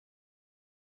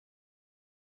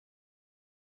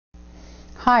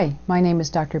Hi, my name is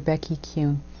Dr. Becky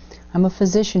Kuhn. I'm a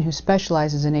physician who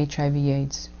specializes in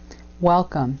HIV/AIDS.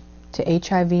 Welcome to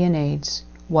HIV and AIDS,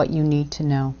 What You Need to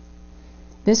Know.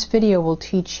 This video will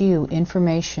teach you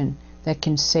information that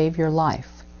can save your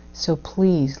life, so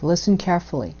please listen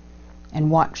carefully and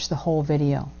watch the whole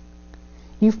video.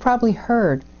 You've probably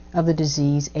heard of the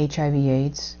disease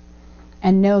HIV/AIDS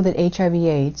and know that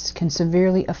HIV/AIDS can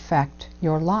severely affect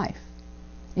your life.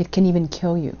 It can even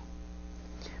kill you.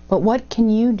 But what can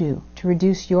you do to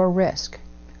reduce your risk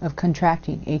of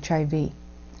contracting HIV,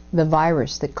 the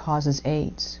virus that causes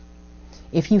AIDS?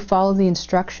 If you follow the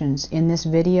instructions in this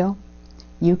video,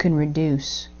 you can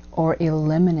reduce or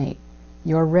eliminate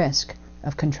your risk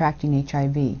of contracting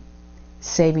HIV,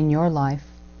 saving your life,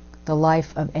 the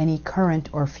life of any current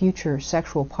or future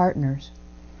sexual partners,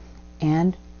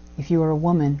 and, if you are a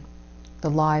woman, the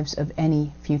lives of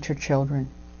any future children.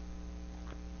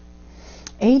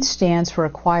 AIDS stands for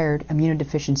Acquired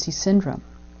Immunodeficiency Syndrome.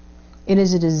 It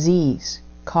is a disease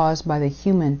caused by the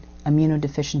human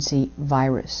immunodeficiency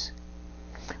virus.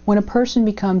 When a person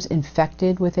becomes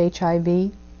infected with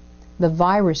HIV, the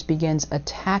virus begins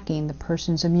attacking the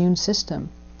person's immune system,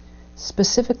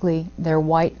 specifically their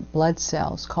white blood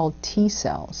cells called T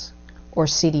cells or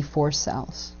CD4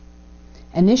 cells.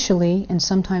 Initially, and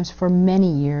sometimes for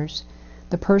many years,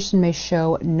 the person may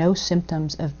show no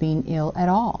symptoms of being ill at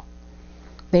all.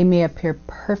 They may appear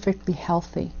perfectly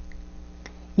healthy.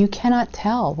 You cannot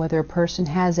tell whether a person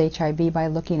has HIV by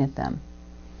looking at them.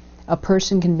 A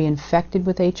person can be infected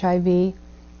with HIV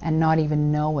and not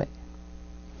even know it.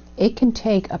 It can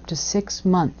take up to 6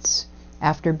 months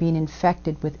after being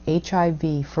infected with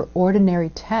HIV for ordinary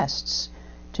tests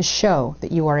to show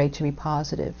that you are HIV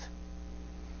positive.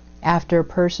 After a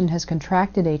person has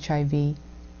contracted HIV,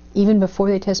 even before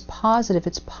they test positive,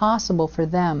 it's possible for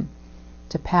them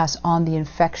to pass on the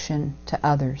infection to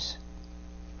others.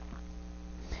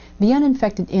 The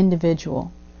uninfected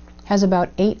individual has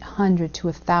about 800 to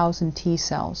 1,000 T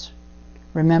cells.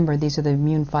 Remember, these are the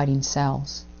immune-fighting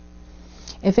cells.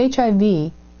 If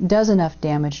HIV does enough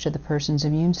damage to the person's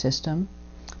immune system,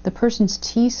 the person's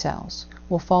T cells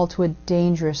will fall to a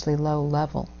dangerously low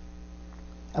level.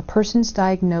 A person's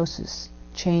diagnosis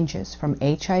changes from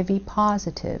HIV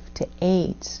positive to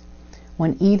AIDS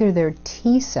when either their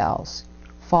T cells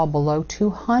fall below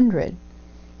 200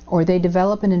 or they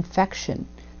develop an infection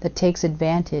that takes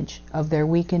advantage of their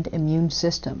weakened immune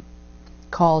system,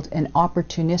 called an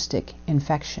opportunistic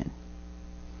infection.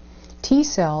 T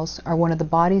cells are one of the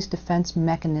body's defense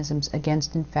mechanisms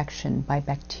against infection by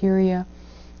bacteria,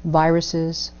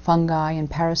 viruses, fungi, and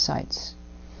parasites.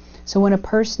 So when a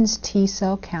person's T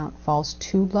cell count falls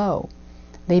too low,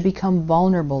 they become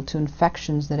vulnerable to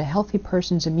infections that a healthy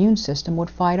person's immune system would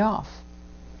fight off.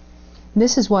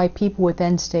 This is why people with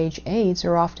end-stage AIDS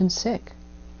are often sick.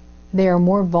 They are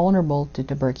more vulnerable to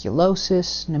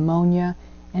tuberculosis, pneumonia,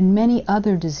 and many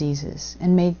other diseases,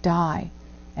 and may die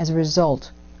as a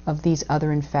result of these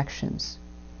other infections.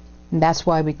 And that's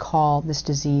why we call this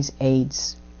disease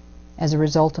AIDS. As a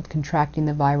result of contracting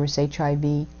the virus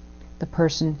HIV, the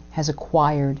person has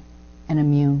acquired an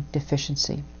immune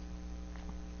deficiency.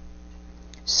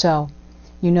 So,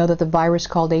 you know that the virus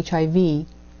called HIV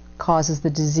causes the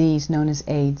disease known as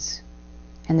AIDS,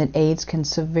 and that AIDS can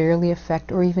severely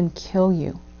affect or even kill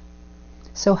you.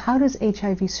 So how does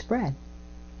HIV spread?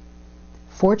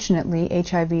 Fortunately,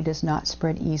 HIV does not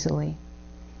spread easily.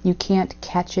 You can't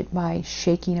catch it by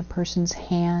shaking a person's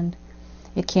hand.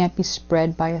 It can't be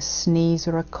spread by a sneeze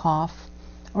or a cough,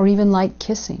 or even light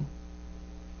kissing.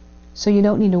 So you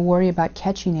don't need to worry about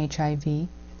catching HIV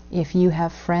if you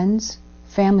have friends,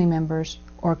 family members,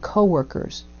 or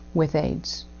co-workers with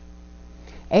AIDS.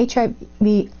 HIV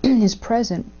is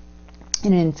present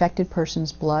in an infected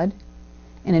person's blood,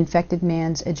 an infected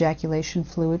man's ejaculation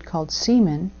fluid called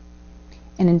semen,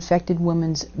 an infected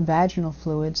woman's vaginal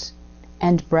fluids,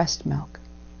 and breast milk.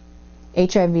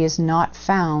 HIV is not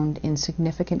found in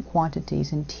significant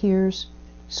quantities in tears,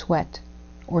 sweat,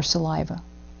 or saliva.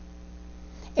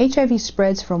 HIV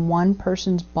spreads from one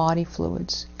person's body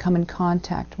fluids come in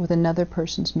contact with another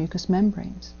person's mucous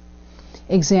membranes.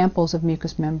 Examples of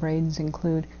mucous membranes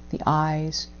include the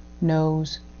eyes,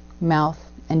 nose, mouth,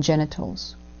 and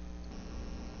genitals.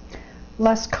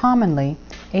 Less commonly,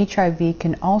 HIV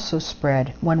can also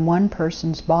spread when one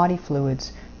person's body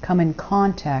fluids come in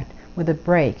contact with a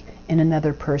break in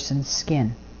another person's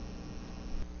skin.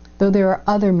 Though there are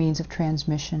other means of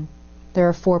transmission, there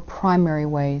are 4 primary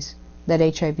ways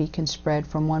that HIV can spread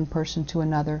from one person to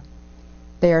another.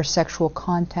 They are sexual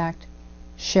contact,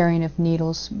 sharing of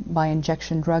needles by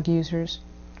injection drug users,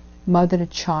 mother to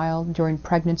child during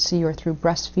pregnancy or through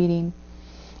breastfeeding,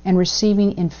 and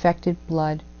receiving infected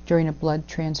blood during a blood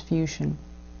transfusion.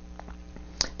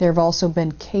 There have also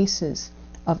been cases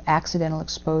of accidental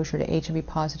exposure to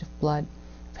HIV-positive blood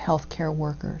of healthcare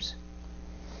workers.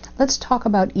 Let's talk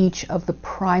about each of the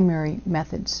primary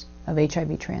methods of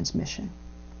HIV transmission.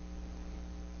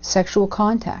 Sexual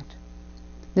contact.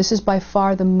 This is by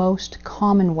far the most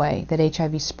common way that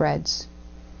HIV spreads.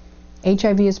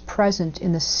 HIV is present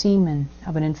in the semen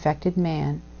of an infected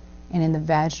man and in the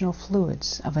vaginal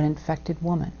fluids of an infected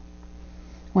woman.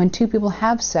 When two people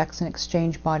have sex and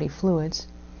exchange body fluids,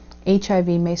 HIV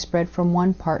may spread from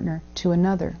one partner to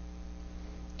another.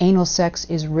 Anal sex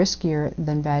is riskier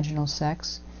than vaginal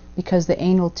sex because the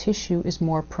anal tissue is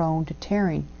more prone to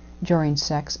tearing during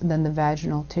sex than the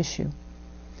vaginal tissue.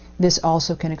 This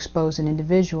also can expose an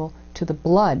individual to the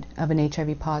blood of an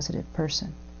HIV-positive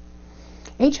person.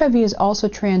 HIV is also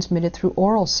transmitted through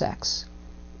oral sex,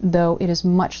 though it is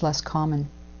much less common.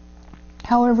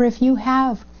 However, if you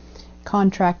have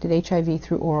contracted HIV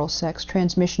through oral sex,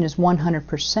 transmission is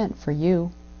 100% for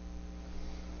you.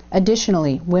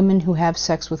 Additionally, women who have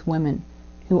sex with women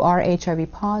who are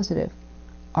HIV positive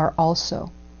are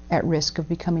also at risk of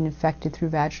becoming infected through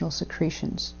vaginal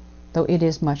secretions, though it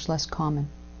is much less common.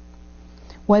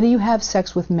 Whether you have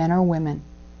sex with men or women,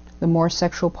 the more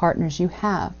sexual partners you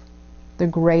have, the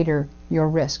greater your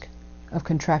risk of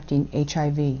contracting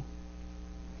HIV.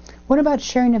 What about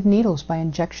sharing of needles by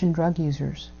injection drug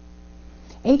users?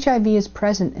 HIV is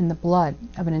present in the blood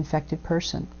of an infected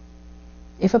person.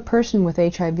 If a person with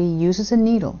HIV uses a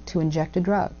needle to inject a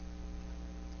drug,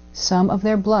 some of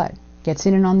their blood gets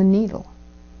in and on the needle.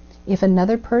 If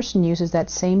another person uses that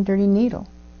same dirty needle,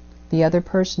 the other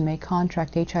person may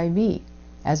contract HIV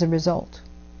as a result.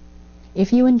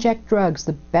 If you inject drugs,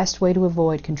 the best way to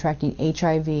avoid contracting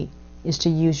HIV is to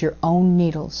use your own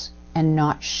needles and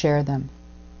not share them.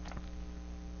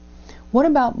 What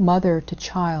about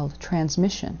mother-to-child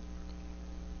transmission?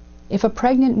 If a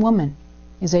pregnant woman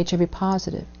is HIV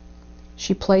positive,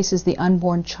 she places the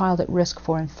unborn child at risk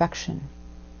for infection,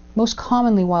 most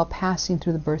commonly while passing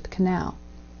through the birth canal,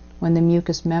 when the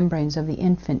mucous membranes of the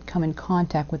infant come in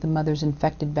contact with the mother's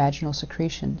infected vaginal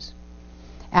secretions.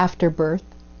 After birth,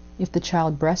 if the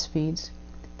child breastfeeds,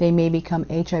 they may become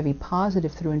HIV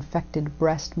positive through infected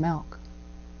breast milk.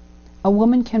 A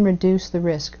woman can reduce the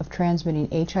risk of transmitting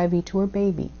HIV to her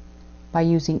baby by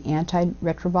using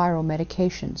antiretroviral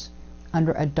medications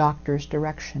under a doctor's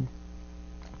direction.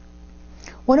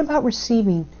 What about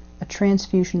receiving a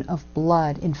transfusion of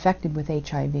blood infected with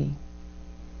HIV?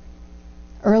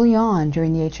 Early on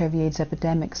during the HIV/AIDS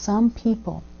epidemic, some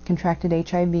people contracted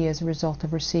HIV as a result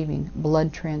of receiving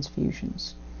blood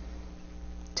transfusions.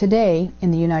 Today,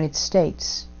 in the United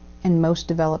States and most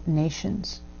developed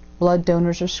nations, blood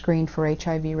donors are screened for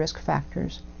HIV risk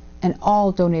factors, and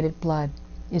all donated blood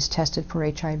is tested for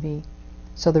HIV,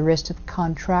 so the risk of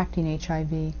contracting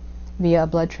HIV via a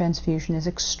blood transfusion is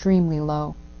extremely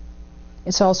low.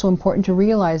 It's also important to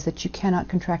realize that you cannot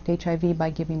contract HIV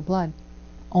by giving blood,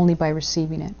 only by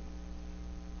receiving it.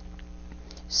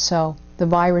 So, the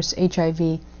virus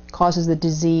HIV causes the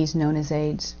disease known as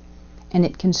AIDS, and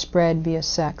it can spread via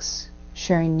sex,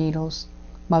 sharing needles,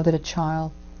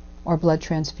 mother-to-child, or blood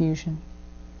transfusion.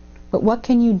 But what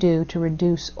can you do to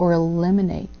reduce or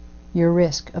eliminate your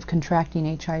risk of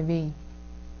contracting HIV?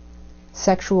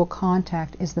 Sexual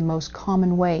contact is the most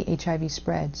common way HIV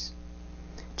spreads.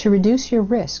 To reduce your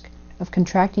risk of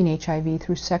contracting HIV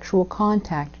through sexual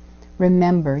contact,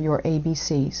 remember your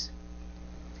ABCs.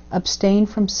 Abstain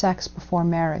from sex before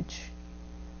marriage.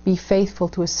 Be faithful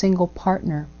to a single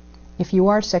partner if you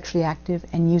are sexually active,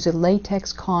 and use a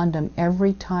latex condom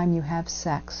every time you have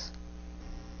sex.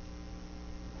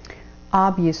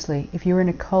 Obviously, if you're in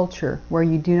a culture where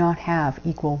you do not have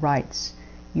equal rights,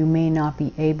 you may not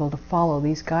be able to follow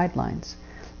these guidelines.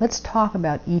 Let's talk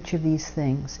about each of these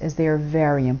things, as they are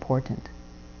very important.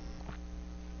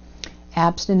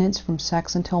 Abstinence from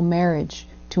sex until marriage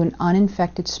to an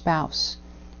uninfected spouse,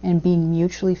 and being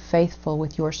mutually faithful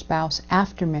with your spouse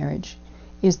after marriage,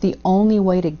 is the only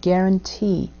way to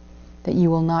guarantee that you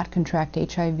will not contract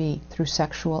HIV through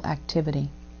sexual activity.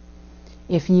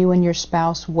 If you and your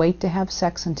spouse wait to have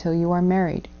sex until you are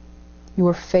married, you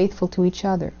are faithful to each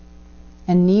other,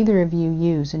 and neither of you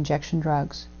use injection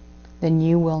drugs, then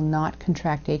you will not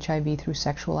contract HIV through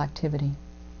sexual activity.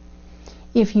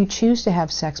 If you choose to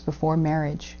have sex before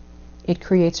marriage, it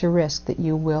creates a risk that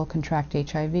you will contract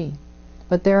HIV.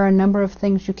 But there are a number of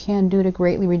things you can do to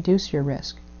greatly reduce your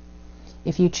risk.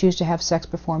 If you choose to have sex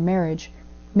before marriage,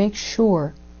 make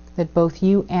sure that both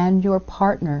you and your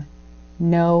partner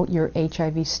know your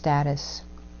HIV status.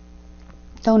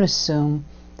 Don't assume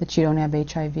that you don't have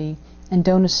HIV And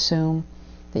don't assume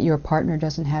that your partner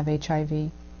doesn't have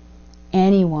HIV.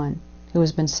 Anyone who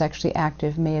has been sexually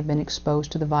active may have been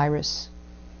exposed to the virus.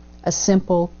 A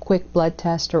simple, quick blood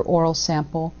test or oral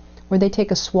sample where they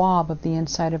take a swab of the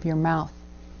inside of your mouth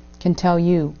can tell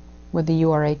you whether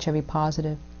you are HIV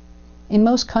positive. In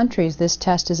most countries, this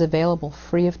test is available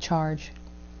free of charge.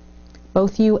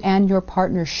 Both you and your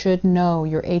partner should know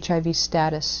your HIV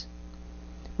status.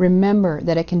 Remember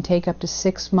that it can take up to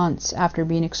 6 months after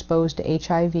being exposed to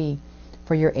HIV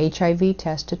for your HIV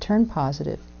test to turn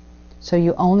positive. So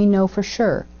you only know for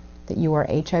sure that you are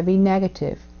HIV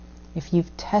negative if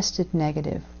you've tested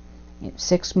negative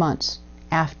 6 months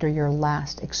after your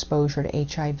last exposure to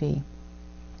HIV.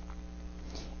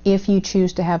 If you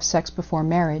choose to have sex before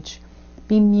marriage,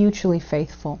 be mutually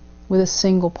faithful with a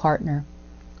single partner.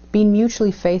 Being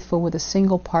mutually faithful with a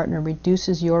single partner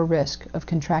reduces your risk of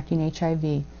contracting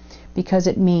HIV because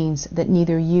it means that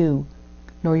neither you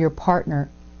nor your partner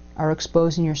are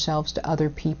exposing yourselves to other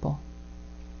people.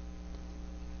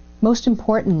 Most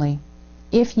importantly,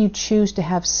 if you choose to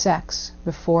have sex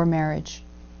before marriage,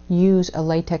 use a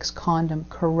latex condom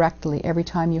correctly every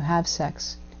time you have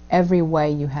sex, every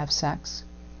way you have sex.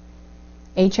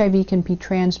 HIV can be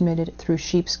transmitted through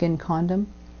sheepskin condom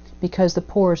because the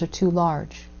pores are too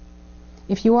large.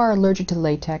 If you are allergic to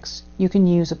latex, you can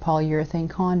use a polyurethane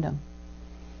condom.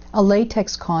 A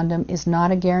latex condom is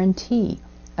not a guarantee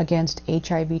against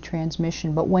HIV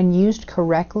transmission, but when used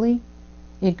correctly,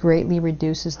 it greatly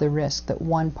reduces the risk that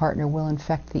one partner will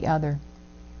infect the other.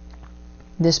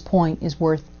 This point is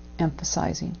worth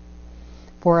emphasizing.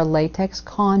 For a latex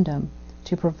condom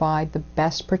to provide the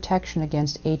best protection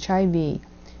against HIV,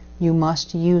 you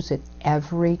must use it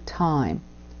every time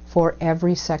for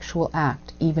every sexual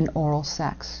act, even oral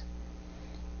sex.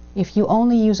 If you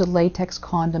only use a latex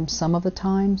condom some of the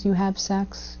times you have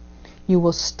sex, you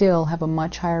will still have a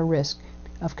much higher risk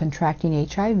of contracting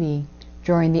HIV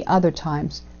during the other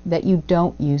times that you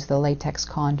don't use the latex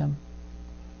condom.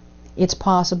 It's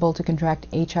possible to contract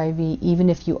HIV even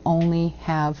if you only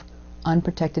have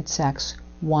unprotected sex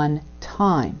one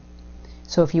time.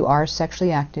 So if you are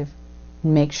sexually active,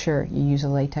 make sure you use a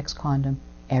latex condom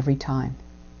every time.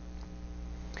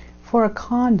 For a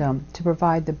condom to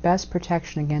provide the best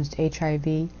protection against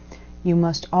HIV, you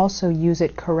must also use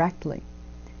it correctly.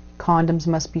 Condoms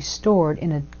must be stored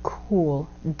in a cool,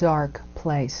 dark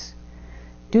place.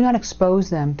 Do not expose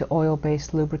them to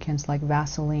oil-based lubricants like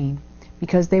Vaseline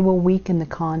because they will weaken the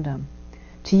condom.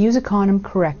 To use a condom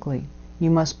correctly, you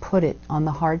must put it on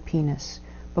the hard penis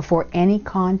before any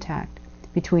contact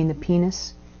between the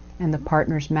penis and the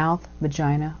partner's mouth,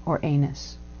 vagina, or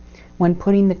anus. When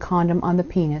putting the condom on the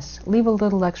penis, leave a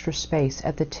little extra space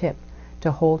at the tip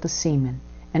to hold the semen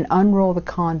and unroll the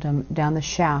condom down the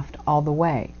shaft all the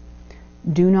way.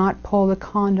 Do not pull the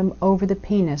condom over the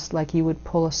penis like you would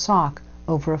pull a sock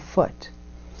over a foot.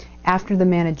 After the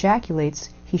man ejaculates,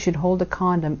 he should hold the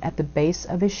condom at the base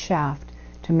of his shaft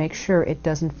to make sure it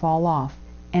doesn't fall off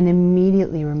and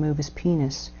immediately remove his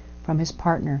penis from his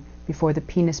partner before the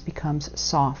penis becomes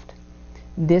soft.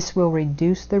 This will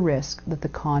reduce the risk that the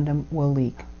condom will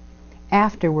leak.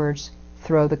 Afterwards,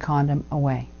 throw the condom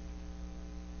away.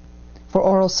 For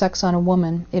oral sex on a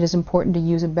woman, it is important to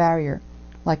use a barrier,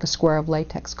 like a square of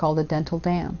latex called a dental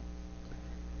dam.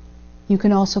 You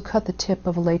can also cut the tip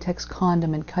of a latex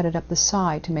condom and cut it up the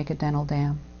side to make a dental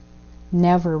dam.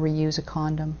 Never reuse a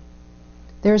condom.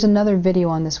 There is another video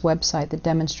on this website that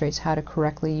demonstrates how to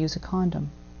correctly use a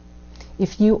condom.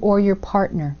 If you or your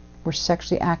partner were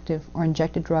sexually active or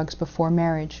injected drugs before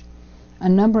marriage, a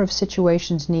number of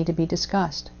situations need to be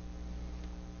discussed.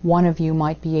 One of you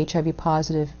might be HIV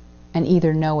positive and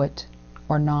either know it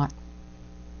or not.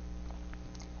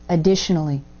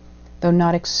 Additionally, though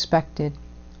not expected,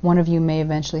 one of you may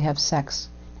eventually have sex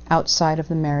outside of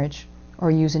the marriage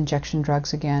or use injection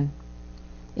drugs again.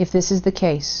 If this is the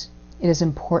case, it is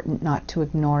important not to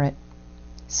ignore it.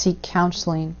 Seek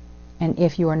counseling, and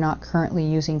if you are not currently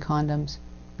using condoms,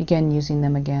 begin using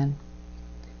them again.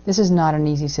 This is not an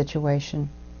easy situation,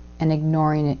 and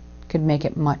ignoring it could make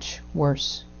it much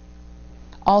worse.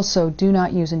 Also, do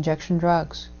not use injection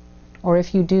drugs, or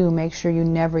if you do, make sure you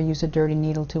never use a dirty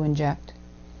needle to inject.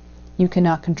 You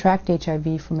cannot contract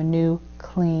HIV from a new,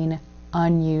 clean,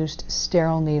 unused,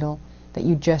 sterile needle that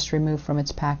you just removed from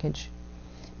its package.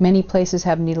 Many places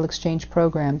have needle exchange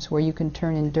programs where you can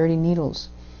turn in dirty needles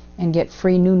and get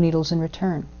free new needles in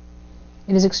return.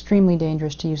 It is extremely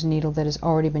dangerous to use a needle that has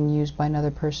already been used by another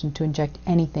person to inject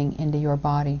anything into your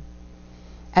body.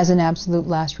 As an absolute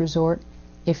last resort,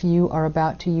 if you are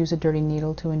about to use a dirty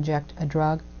needle to inject a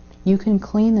drug, you can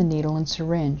clean the needle and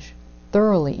syringe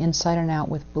thoroughly inside and out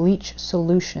with bleach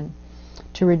solution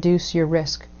to reduce your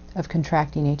risk of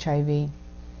contracting HIV.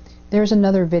 There's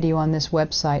another video on this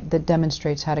website that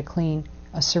demonstrates how to clean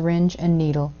a syringe and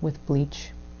needle with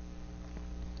bleach.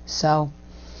 So,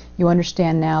 you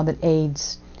understand now that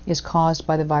AIDS is caused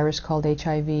by the virus called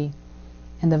HIV,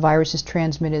 and the virus is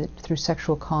transmitted through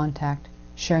sexual contact,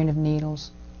 sharing of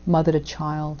needles, mother to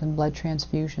child, and blood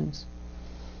transfusions.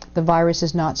 The virus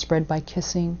is not spread by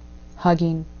kissing,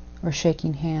 hugging, or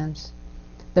shaking hands.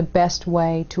 The best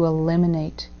way to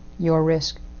eliminate your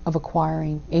risk of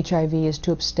acquiring HIV is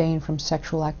to abstain from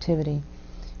sexual activity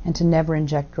and to never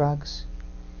inject drugs.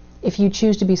 If you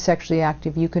choose to be sexually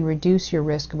active, you can reduce your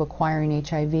risk of acquiring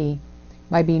HIV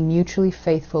by being mutually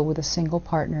faithful with a single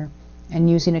partner and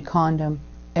using a condom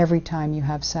every time you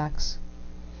have sex.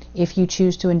 If you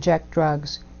choose to inject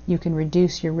drugs, you can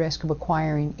reduce your risk of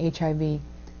acquiring HIV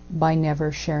by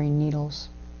never sharing needles.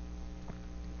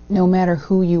 No matter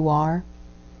who you are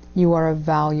a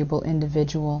valuable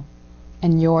individual,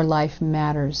 and your life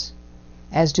matters,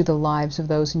 as do the lives of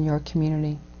those in your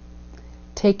community.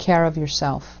 Take care of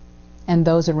yourself and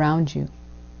those around you.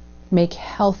 Make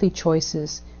healthy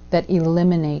choices that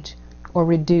eliminate or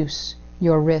reduce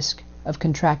your risk of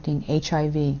contracting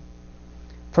HIV.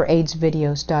 For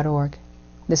AIDSvideos.org,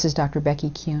 this is Dr. Becky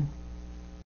Kuhn.